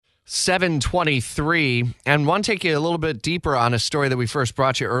7:23, and want to take you a little bit deeper on a story that we first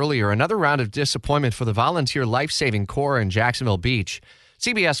brought you earlier. Another round of disappointment for the Volunteer Life-Saving Corps in Jacksonville Beach.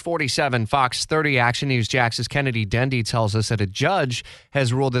 CBS 47, Fox 30 Action News Jax's Kennedy Dendy tells us that a judge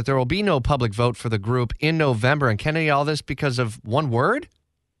has ruled that there will be no public vote for the group in November. And Kennedy, all this because of one word?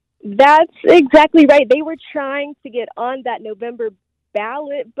 That's exactly right. They were trying to get on that November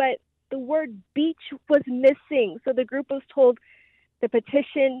ballot, but the word beach was missing. So the group was told the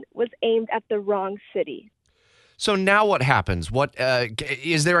petition was aimed at the wrong city. So now what happens? What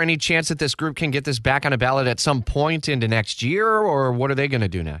is there any chance that this group can get this back on a ballot at some point into next year, or what are they going to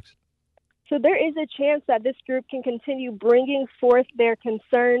do next? So there is a chance that this group can continue bringing forth their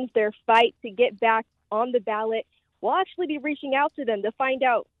concerns, their fight to get back on the ballot. We'll actually be reaching out to them to find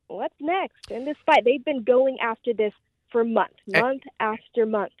out what's next in this fight. They've been going after this for month after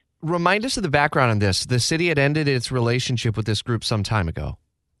month. Remind us of the background on this. The city had ended its relationship with this group some time ago.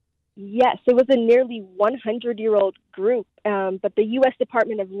 Yes, it was a nearly 100-year-old group, but the U.S.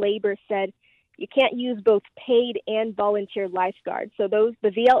 Department of Labor said you can't use both paid and volunteer lifeguards. So the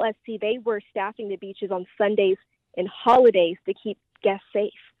VLSC, they were staffing the beaches on Sundays and holidays to keep guests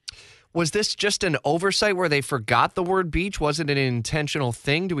safe. Was this just an oversight where they forgot the word beach? Wasn't it an intentional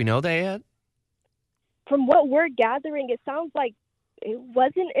thing? Do we know that yet? From what we're gathering, it sounds like it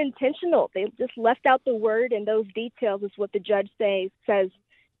wasn't intentional. They just left out the word, and those details is what the judge says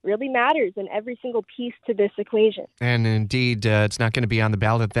really matters in every single piece to this equation. And indeed, it's not going to be on the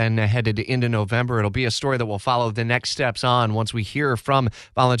ballot then headed into November. It'll be a story that will follow the next steps on once we hear from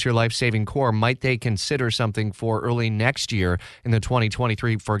Volunteer Life-Saving Corps. Might they consider something for early next year in the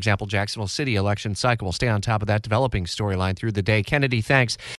 2023, for example, Jacksonville City election cycle? We'll stay on top of that developing storyline through the day. Kennedy, thanks.